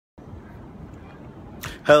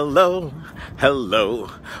Hello, hello,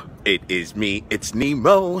 it is me, it's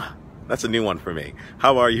Nemo. That's a new one for me.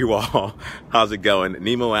 How are you all? How's it going?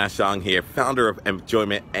 Nemo Ashong here, founder of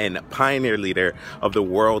Enjoyment and pioneer leader of the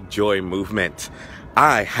World Joy Movement.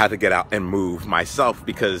 I had to get out and move myself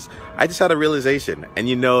because I just had a realization, and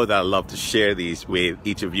you know that I love to share these with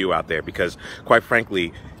each of you out there because, quite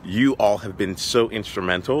frankly, you all have been so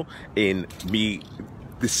instrumental in me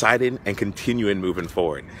deciding and continuing moving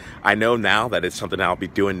forward. I know now that it's something I'll be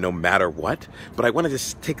doing no matter what, but I want to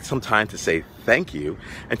just take some time to say thank you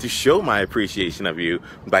and to show my appreciation of you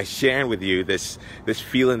by sharing with you this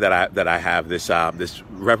feeling that I have, this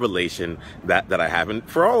revelation that I have. And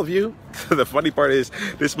for all of you, the funny part is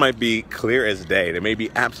this might be clear as day. There may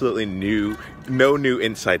be absolutely no new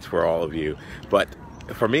insights for all of you, but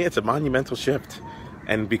for me, it's a monumental shift.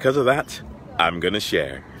 And because of that, I'm gonna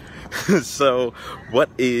share. So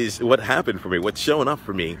what happened for me, what's showing up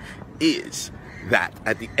for me is that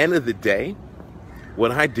at the end of the day,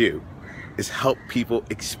 what I do is help people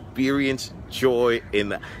experience joy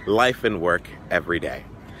in life and work every day.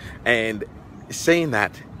 And saying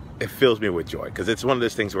that, it fills me with joy because it's one of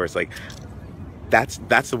those things where it's like, that's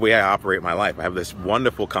the way I operate my life. I have this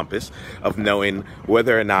wonderful compass of knowing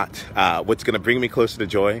whether or not what's going to bring me closer to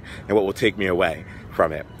joy and what will take me away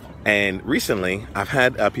from it. And recently, I've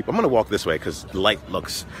had people, I'm going to walk this way because the light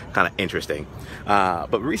looks kind of interesting.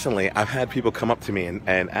 But recently, I've had people come up to me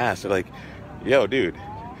and ask, they're like, yo, dude,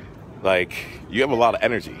 like, you have a lot of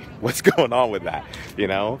energy. What's going on with that? You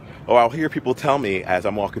know? Or I'll hear people tell me as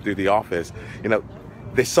I'm walking through the office, you know,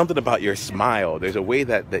 there's something about your smile. There's a way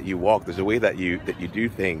that you walk. There's a way that you do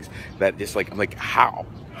things that it's like, I'm like, how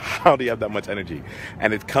do you have that much energy?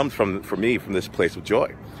 And it comes for me from this place of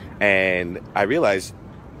joy. And I realized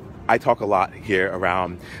I talk a lot here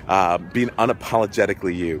around being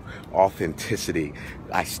unapologetically you, authenticity.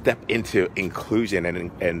 I step into inclusion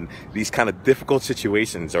and these kind of difficult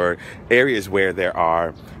situations or areas where there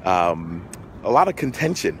are a lot of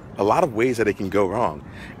contention, a lot of ways that it can go wrong.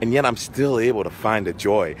 And yet I'm still able to find a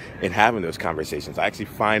joy in having those conversations. I actually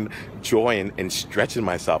find joy in stretching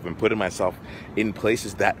myself and putting myself in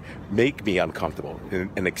places that make me uncomfortable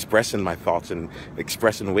and expressing my thoughts and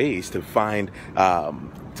expressing ways to find,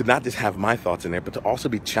 to not just have my thoughts in there, but to also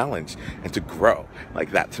be challenged and to grow.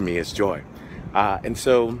 Like that to me is joy. And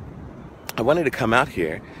so I wanted to come out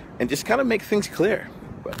here and just kind of make things clear.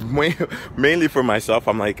 Mainly for myself,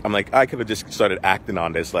 I'm like I could have just started acting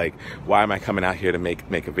on this. Like, why am I coming out here to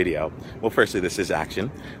make a video? Well, firstly, this is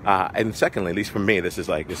action, and secondly, at least for me, this is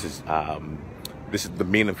the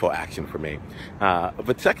meaningful action for me.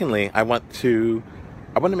 But secondly, I want to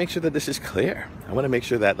make sure that this is clear. I want to make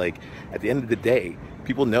sure that, like, at the end of the day,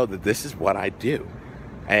 people know that this is what I do.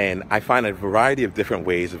 And I find a variety of different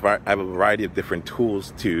ways, I have a variety of different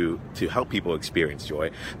tools to help people experience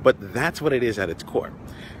joy, but that's what it is at its core.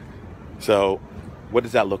 So what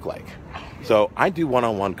does that look like? So I do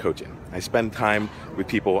one-on-one coaching. I spend time with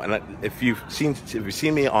people, and if you've seen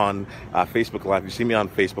me on Facebook Live, you've seen me on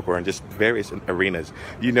Facebook or in just various arenas,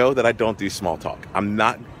 you know that I don't do small talk.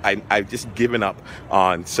 I've just given up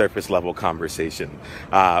on surface level conversation.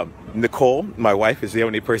 Nicole, my wife, is the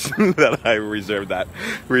only person that I reserve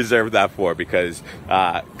that for because,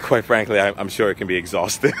 quite frankly, I'm sure it can be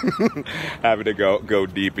exhausting having to go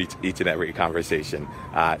deep each and every conversation.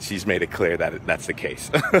 She's made it clear that that's the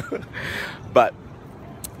case. But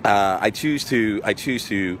I choose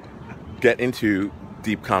to get into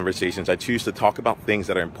deep conversations. I choose to talk about things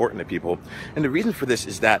that are important to people. And the reason for this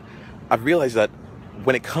is that I've realized that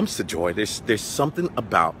when it comes to joy, there's something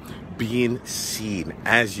about being seen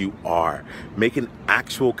as you are, making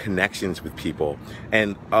actual connections with people,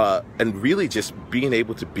 and really just being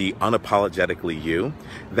able to be unapologetically you.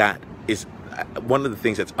 That is one of the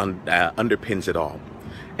things that underpins it all.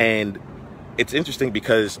 And it's interesting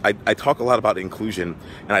because I talk a lot about inclusion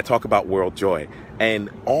and I talk about world joy, and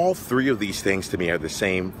all three of these things to me are the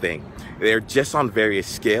same thing. They're just on various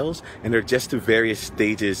scales, and they're just to various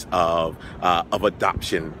stages of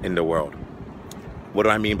adoption in the world. What do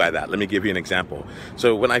I mean by that? Let me give you an example.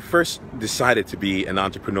 So when I first decided to be an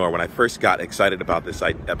entrepreneur, when I first got excited about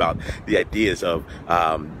the ideas of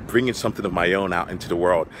bringing something of my own out into the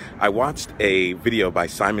world, I watched a video by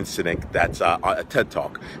Simon Sinek that's a TED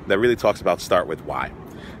Talk that really talks about start with why.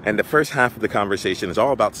 And the first half of the conversation is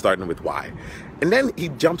all about starting with why. And then he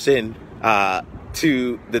jumps in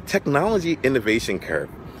to the technology innovation curve.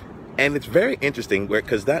 And it's very interesting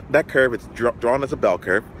because that curve is drawn as a bell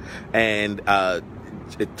curve, and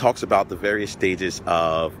it talks about the various stages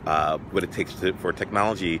of what it takes for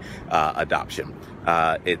technology adoption.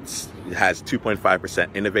 It has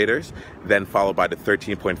 2.5% innovators, then followed by the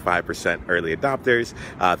 13.5% early adopters,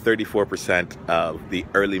 34% of the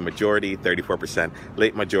early majority, 34%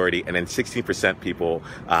 late majority, and then 16% people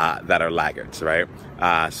that are laggards, right?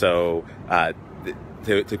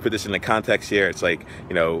 To put this in the context here, it's like,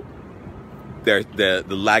 you know, the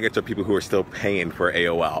laggards are people who are still paying for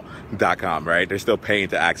AOL.com, right? They're still paying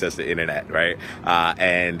to access the internet, right?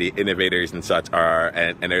 And the innovators and such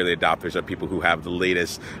and early adopters are people who have the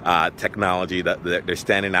latest technology that they're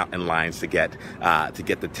standing out in lines to get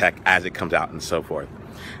the tech as it comes out and so forth.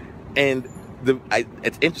 And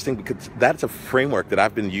it's interesting because that's a framework that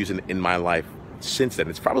I've been using in my life since then.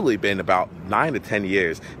 It's probably been about 9 to 10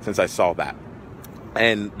 years since I saw that.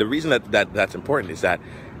 And the reason that's important is that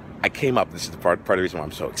I came up, this is part of the reason why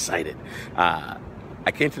I'm so excited. I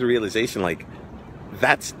came to the realization, like,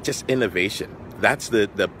 that's just innovation. That's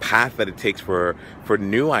the path that it takes for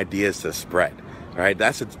new ideas to spread. Right?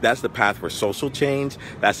 That's the path for social change.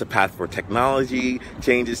 That's the path for technology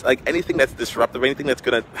changes. Like anything that's disruptive, anything that's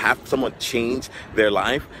going to have someone change their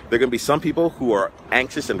life, there are going to be some people who are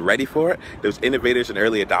anxious and ready for it. Those innovators and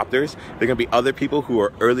early adopters. There are going to be other people who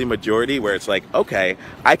are early majority where it's like, okay,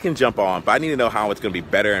 I can jump on, but I need to know how it's going to be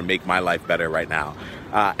better and make my life better right now.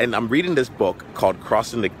 And I'm reading this book called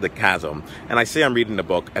Crossing the Chasm. And I say I'm reading the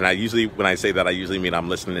book, and when I say that, I usually mean I'm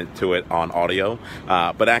listening to it on audio.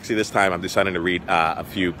 But actually this time I'm deciding to read a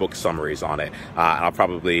few book summaries on it. And I'll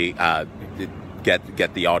probably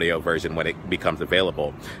get the audio version when it becomes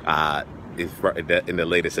available in the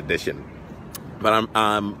latest edition. But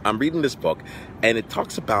I'm reading this book, and it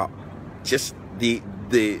talks about just the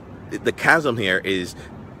chasm here is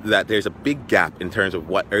that there's a big gap in terms of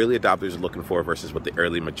what early adopters are looking for versus what the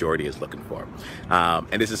early majority is looking for.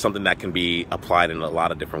 And this is something that can be applied in a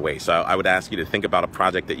lot of different ways. So I would ask you to think about a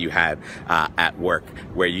project that you had at work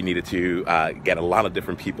where you needed to get a lot of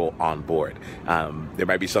different people on board. There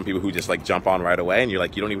might be some people who just like jump on right away, and you're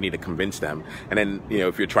like, you don't even need to convince them. And then, you know,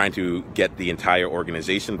 if you're trying to get the entire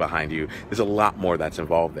organization behind you, there's a lot more that's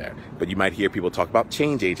involved there. But you might hear people talk about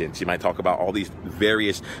change agents. You might talk about all these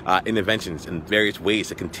various interventions and various ways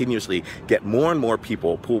to continuously get more and more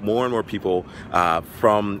people, pull more and more people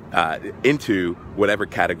into whatever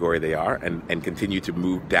category they are, and continue to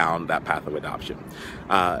move down that path of adoption.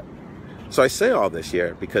 So I say all this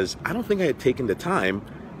here because I don't think I had taken the time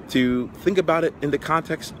to think about it in the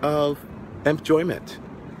context of enjoyment,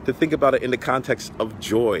 to think about it in the context of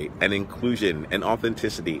joy and inclusion and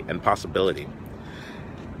authenticity and possibility.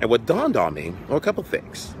 And what dawned on me, well, a couple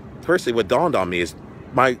things. Firstly, what dawned on me is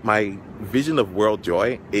my vision of world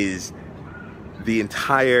joy is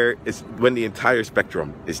when the entire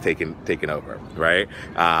spectrum is taken over, right?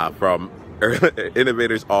 From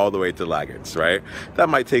innovators all the way to laggards, right?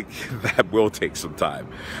 That will take some time.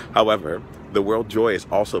 However, the world joy is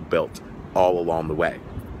also built all along the way,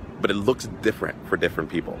 but it looks different for different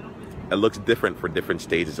people. It looks different for different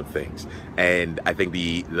stages of things. And I think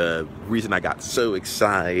the reason I got so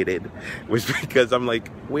excited was because I'm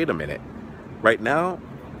like, wait a minute. Right now,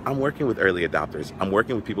 I'm working with early adopters. I'm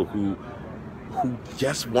working with people who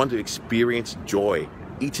just want to experience joy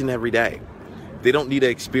each and every day. They don't need to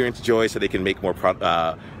experience joy so they can make more,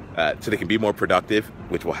 so they can be more productive,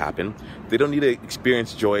 which will happen. They don't need to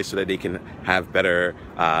experience joy so that they can have better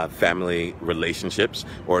family relationships,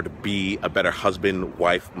 or to be a better husband,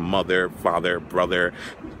 wife, mother, father, brother,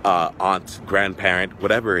 aunt, grandparent,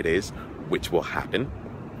 whatever it is, which will happen.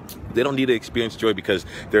 They don't need to experience joy because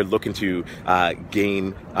they're looking to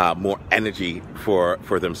gain more energy for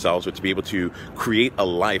themselves, or to be able to create a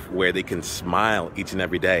life where they can smile each and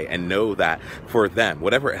every day and know that for them,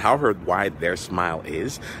 however wide their smile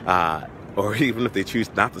is, or even if they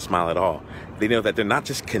choose not to smile at all, they know that they're not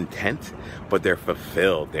just content, but they're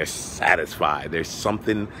fulfilled, they're satisfied. There's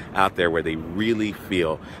something out there where they really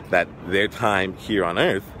feel that their time here on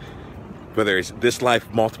earth, whether it's this life,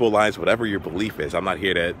 multiple lives, whatever your belief is, I'm not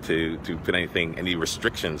here to put any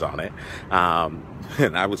restrictions on it.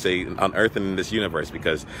 And I would say on Earth and in this universe,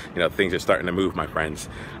 because, you know, things are starting to move, my friends.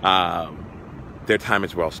 Their time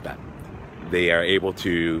is well spent. They are able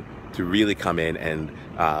to really come in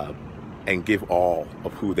and give all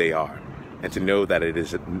of who they are, and to know that it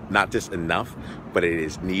is not just enough, but it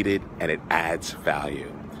is needed and it adds value.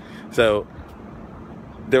 So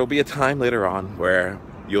there will be a time later on where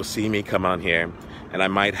you'll see me come on here, and I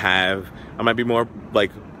might be more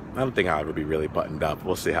like, I don't think I'll ever be really buttoned up.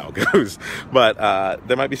 We'll see how it goes. But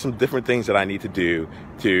there might be some different things that I need to do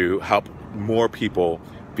to help more people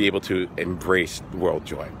be able to embrace world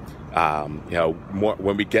joy. You know, more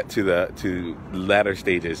when we get to the latter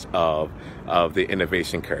stages of the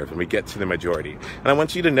innovation curve, and we get to the majority. And I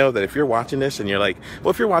want you to know that if you're watching this and you're like,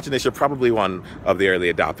 well, if you're watching this, you're probably one of the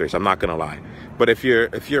early adopters. I'm not gonna lie. But if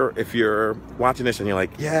you're watching this and you're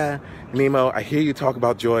like, yeah, Nemo, I hear you talk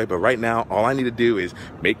about joy, but right now all I need to do is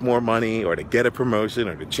make more money, or to get a promotion,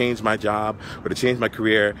 or to change my job, or to change my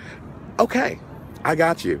career. Okay, I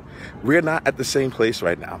got you. We're not at the same place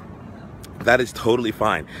right now. That is totally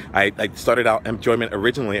fine. I started out Enjoyment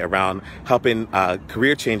originally around helping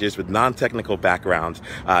career changers with non-technical backgrounds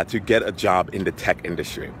to get a job in the tech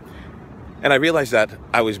industry. And I realized that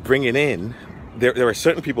I was bringing in, there were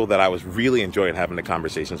certain people that I was really enjoying having the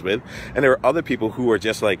conversations with, and there were other people who were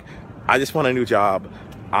just like, I just want a new job.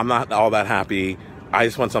 I'm not all that happy. I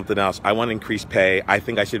just want something else. I want increased pay. I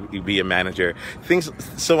think I should be a manager. Things,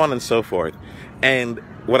 so on and so forth. And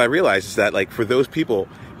what I realized is that, like, for those people,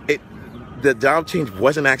 the job change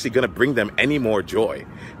wasn't actually going to bring them any more joy.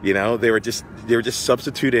 You know, they were just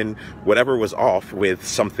substituting whatever was off with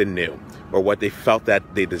something new, or what they felt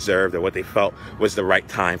that they deserved, or what they felt was the right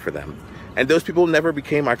time for them. And those people never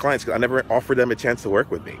became my clients because I never offered them a chance to work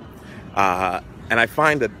with me. And I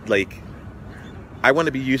find that, like, I want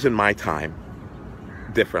to be using my time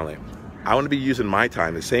differently. I want to be using my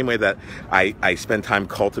time the same way that I spend time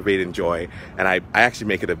cultivating joy, and I actually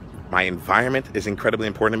make it my environment is incredibly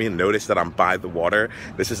important to me. Notice that I'm by the water.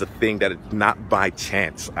 This is a thing that is not by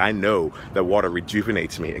chance. I know that water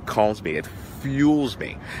rejuvenates me, it calms me, it fuels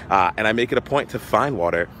me, and I make it a point to find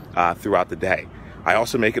water throughout the day. I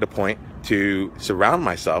also make it a point to surround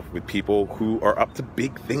myself with people who are up to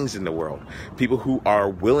big things in the world, people who are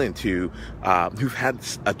willing to, who've had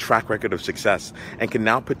a track record of success and can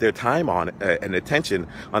now put their time on and attention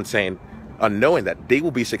on knowing that they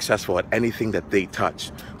will be successful at anything that they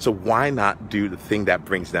touch. So why not do the thing that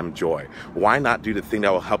brings them joy? Why not do the thing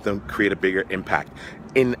that will help them create a bigger impact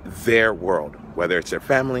in their world, whether it's their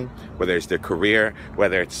family, whether it's their career,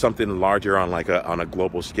 whether it's something larger on a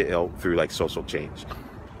global scale through like social change.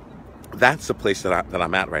 That's the place that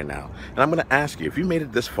I'm at right now. And I'm going to ask you, if you made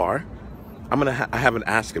it this far, I have an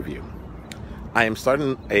ask of you. I am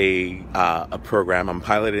starting a program. I'm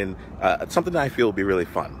piloting something that I feel will be really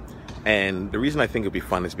fun. And the reason I think it'll be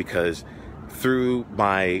fun is because through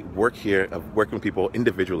my work here of working with people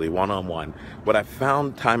individually, one-on-one, what I've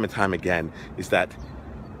found time and time again is that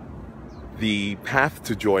the path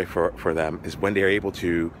to joy for them is when they're able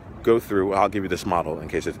to go through, I'll give you this model in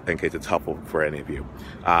case it's helpful for any of you.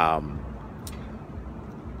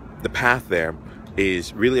 The path there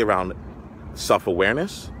is really around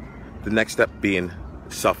self-awareness, the next step being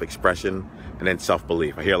self-expression, and then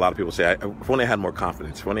self-belief. I hear a lot of people say, if only I had more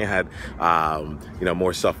confidence, if only I had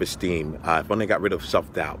more self-esteem, if only I got rid of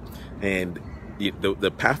self-doubt. And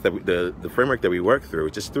the path that the framework that we work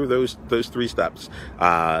through, just through those three steps,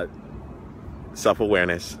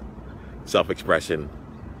 self-awareness, self-expression,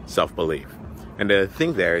 self-belief. And the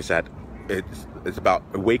thing there is that it's about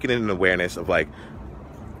awakening an awareness of, like,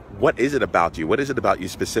 what is it about you? What is it about you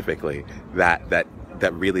specifically that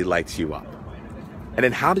really lights you up? And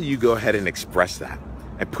then how do you go ahead and express that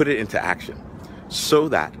and put it into action, so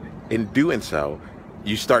that in doing so,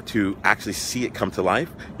 you start to actually see it come to life.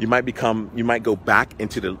 You might go back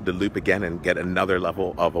into the loop again and get another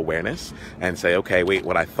level of awareness and say, okay, wait,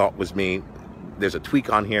 what I thought was me, there's a tweak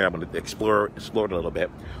on here, I'm going to explore it a little bit.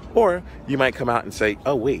 Or you might come out and say,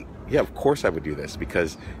 oh wait, yeah, of course I would do this,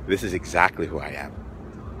 because this is exactly who I am.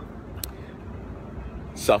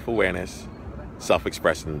 Self-awareness,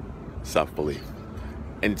 self-expression, self-belief.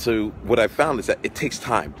 And so what I've found is that it takes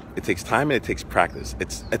time. It takes time and it takes practice.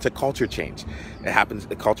 It's a culture change. It happens,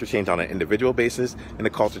 a culture change on an individual basis, and a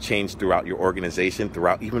culture change throughout your organization,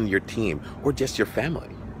 throughout even your team, or just your family,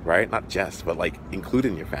 right? Not just, but like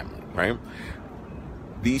including your family, right?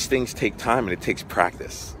 These things take time and it takes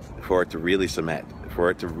practice for it to really cement,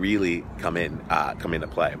 for it to really come into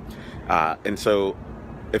play. And so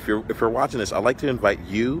if you're watching this, I'd like to invite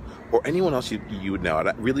you or anyone else you would know.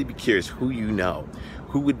 I'd really be curious who you know,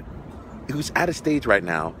 who's at a stage right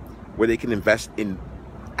now where they can invest in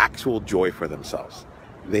actual joy for themselves.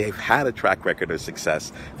 They've had a track record of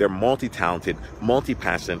success. They're multi-talented,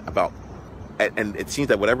 multi-passionate about, and it seems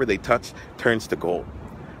that whatever they touch turns to gold.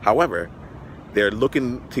 However, they're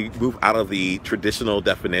looking to move out of the traditional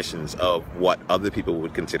definitions of what other people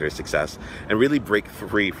would consider success and really break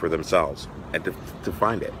free for themselves and to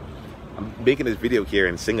find it. I'm making this video here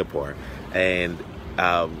in Singapore, and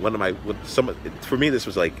for me, this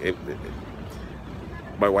was like,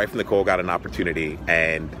 my wife Nicole got an opportunity,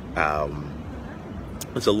 and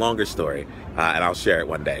It's a longer story, and I'll share it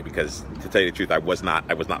one day, because to tell you the truth, I was not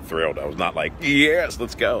thrilled. I was not like, yes,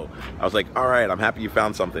 let's go. I was like, all right, I'm happy you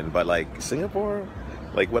found something, but like Singapore,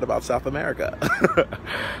 like what about South America?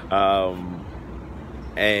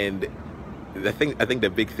 And I think the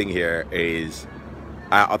big thing here is,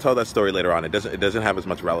 I'll tell that story later on. It doesn't have as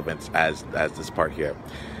much relevance as this part here.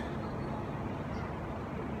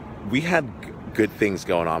 We had good things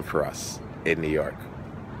going on for us in New York.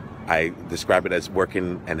 I describe it as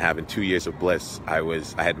working and having 2 years of bliss. I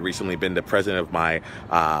had recently been the president of my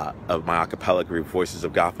a cappella group, Voices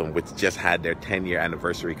of Gotham, which just had their 10-year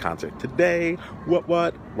anniversary concert today. What?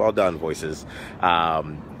 Well done, Voices.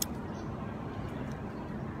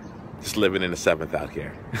 Just living in the 7th out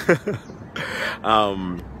here.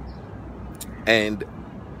 And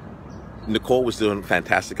Nicole was doing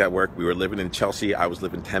fantastic at work. We were living in Chelsea. I was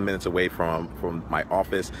living 10 minutes away from my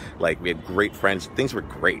office. Like, we had great friends. Things were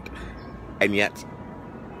great. And yet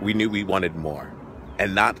we knew we wanted more.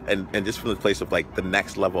 And just from the place of like the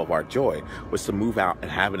next level of our joy was to move out and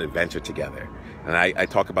have an adventure together. And I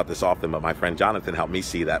talk about this often, but my friend Jonathan helped me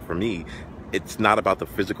see that for me, it's not about the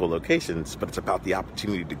physical locations, but it's about the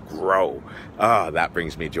opportunity to grow. That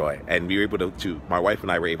brings me joy. And we were able to my wife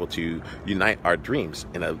and I were able to unite our dreams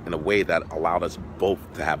in a way that allowed us both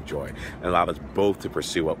to have joy and allowed us both to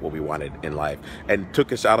pursue what we wanted in life, and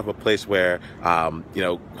took us out of a place where,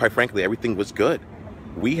 quite frankly, everything was good.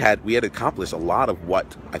 We had accomplished a lot of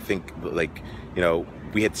what I think,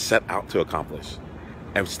 we had set out to accomplish.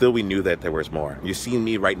 And still we knew that there was more. You're seeing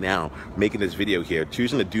me right now making this video here,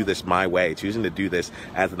 choosing to do this my way, choosing to do this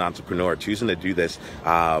as an entrepreneur, choosing to do this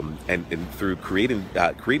and through creating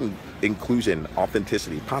inclusion,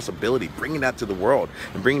 authenticity, possibility, bringing that to the world,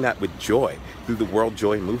 and bringing that with joy through the World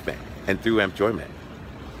Joy Movement and through enjoyment.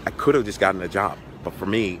 I could have just gotten a job, but for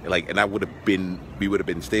me, we would have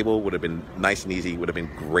been stable, would have been nice and easy, would have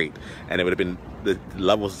been great, and it would have been the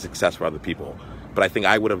levels of success for other people. But I think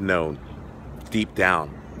I would have known deep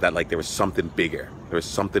down that there was something bigger, there was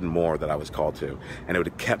something more that I was called to, and it would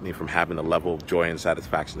have kept me from having the level of joy and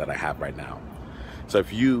satisfaction that I have right now. So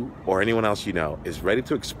if you or anyone else you know is ready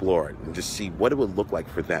to explore it and just see what it would look like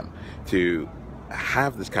for them to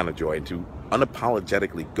have this kind of joy and to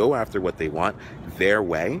unapologetically go after what they want their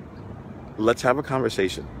way, let's have a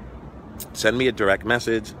conversation. Send me a direct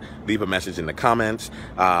message, leave a message in the comments.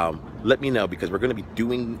 Let me know, because we're going to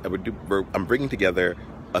be I'm bringing together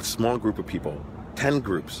a small group of people, 10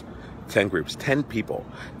 people,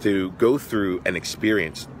 to go through an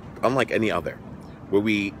experience unlike any other, where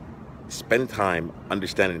we spend time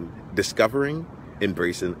understanding, discovering,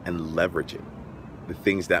 embracing, and leveraging the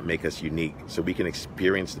things that make us unique, so we can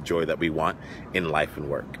experience the joy that we want in life and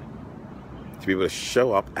work. To be able to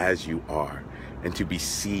show up as you are, and to be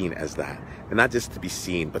seen as that, and not just to be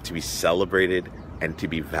seen, but to be celebrated and to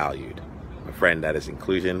be valued. My friend, that is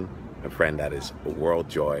inclusion. A friend, that is world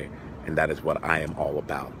joy, and that is what I am all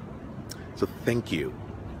about. So thank you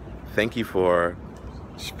for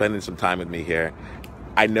spending some time with me here.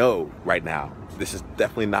 I know right now this is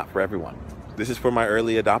definitely not for everyone. This is for my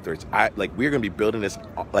early adopters. We're gonna be building this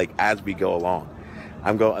as we go along.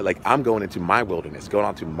 I'm going into my wilderness, going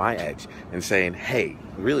onto my edge, and saying, hey,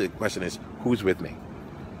 really the question is, who's with me?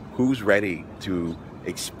 Who's ready to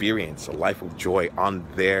experience a life of joy on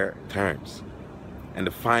their terms? And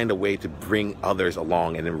to find a way to bring others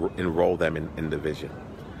along and enroll them in the vision,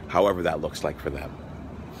 however that looks like for them.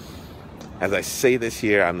 As I say this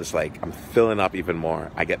here, I'm filling up even more.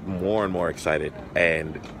 I get more and more excited,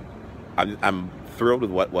 and I'm thrilled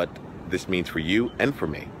with what this means for you and for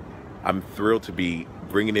me. I'm thrilled to be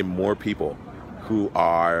bringing in more people who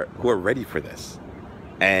are ready for this.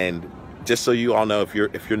 And just so you all know, if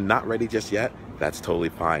you're not ready just yet, that's totally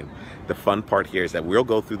fine. The fun part here is that we'll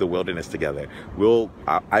go through the wilderness together.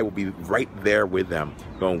 I will be right there with them,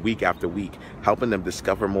 going week after week, helping them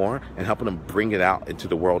discover more and helping them bring it out into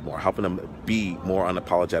the world more, helping them be more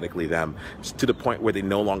unapologetically them, to the point where they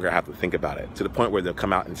no longer have to think about it, to the point where they'll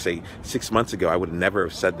come out and say, 6 months ago, I would have never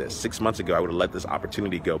have said this. 6 months ago, I would have let this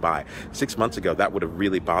opportunity go by. 6 months ago, that would have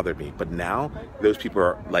really bothered me. But now, those people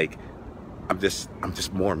are like, I'm just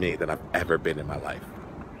more me than I've ever been in my life.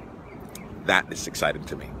 That is exciting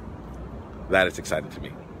to me. That is exciting to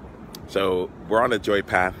me. So we're on a joy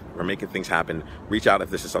path. We're making things happen. Reach out if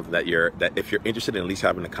this is something that if you're interested in at least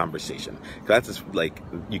having a conversation. Because that's just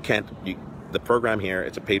the program here,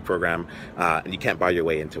 it's a paid program, and you can't buy your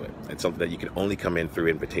way into it. It's something that you can only come in through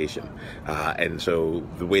invitation. And so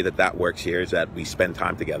the way that works here is that we spend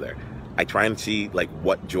time together. I try and see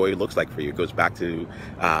what joy looks like for you. It goes back to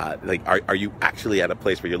are you actually at a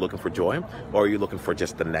place where you're looking for joy, or are you looking for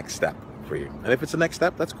just the next step for you. And if it's the next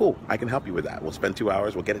step, that's cool. I can help you with that. We'll spend 2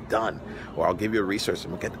 hours, we'll get it done. Or I'll give you a resource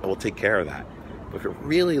and we'll take care of that. But if you're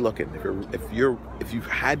really looking, if you've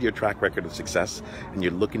had your track record of success and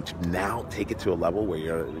you're looking to now take it to a level where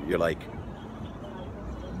you're like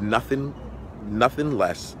nothing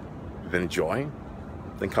less than joy,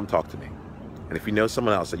 then come talk to me. And if you know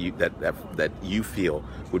someone else that you feel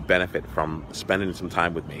would benefit from spending some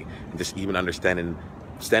time with me and just even understanding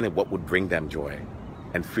what would bring them joy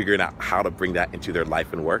and figuring out how to bring that into their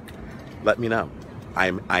life and work, let me know.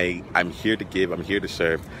 I'm here to give, I'm here to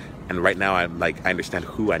serve. And right now, I understand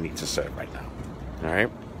who I need to serve right now. All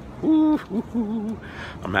right? Woo-hoo-hoo.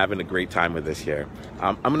 I'm having a great time with this here.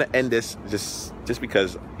 I'm going to end this just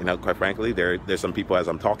because, quite frankly, there's some people as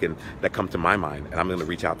I'm talking that come to my mind, and I'm going to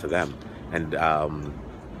reach out to them. And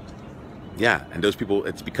and those people,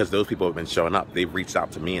 it's because those people have been showing up. They've reached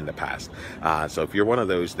out to me in the past. So if you're one of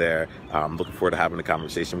those there, I'm looking forward to having a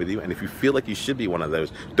conversation with you. And if you feel like you should be one of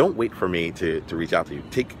those, don't wait for me to reach out to you.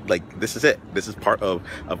 This is it. This is part of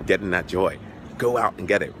getting that joy. Go out and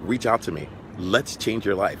get it. Reach out to me. Let's change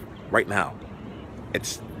your life right now.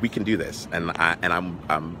 We can do this. And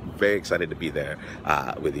I'm very excited to be there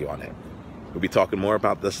with you on it. We'll be talking more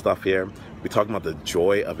about this stuff here. We'll be talking about the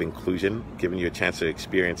joy of inclusion, giving you a chance to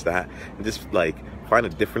experience that, and just find a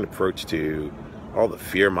different approach to all the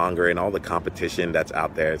fear mongering, all the competition that's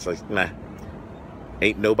out there. It's like, nah,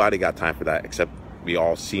 ain't nobody got time for that, except we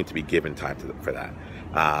all seem to be given time for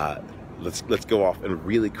that. Let's go off and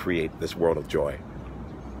really create this world of joy.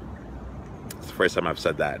 It's the first time I've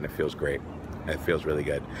said that, and it feels great. It feels really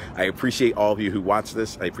good. I appreciate all of you who watch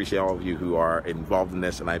this. I appreciate all of you who are involved in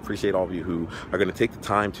this. And I appreciate all of you who are going to take the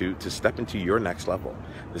time to step into your next level,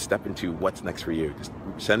 to step into what's next for you. Just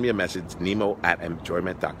send me a message,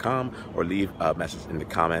 nemo@enjoyment.com, or leave a message in the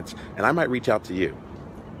comments, and I might reach out to you.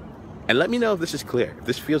 And let me know if this is clear. If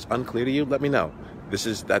this feels unclear to you, let me know.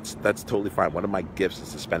 That's totally fine. One of my gifts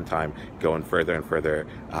is to spend time going further and further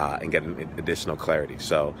and getting additional clarity.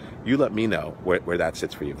 So you let me know where that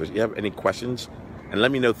sits for you. If you have any questions, and let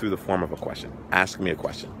me know through the form of a question. Ask me a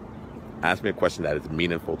question. Ask me a question that is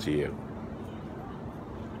meaningful to you.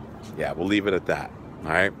 Yeah, we'll leave it at that.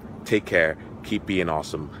 All right? Take care. Keep being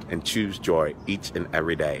awesome. And choose joy each and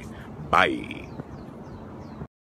every day. Bye.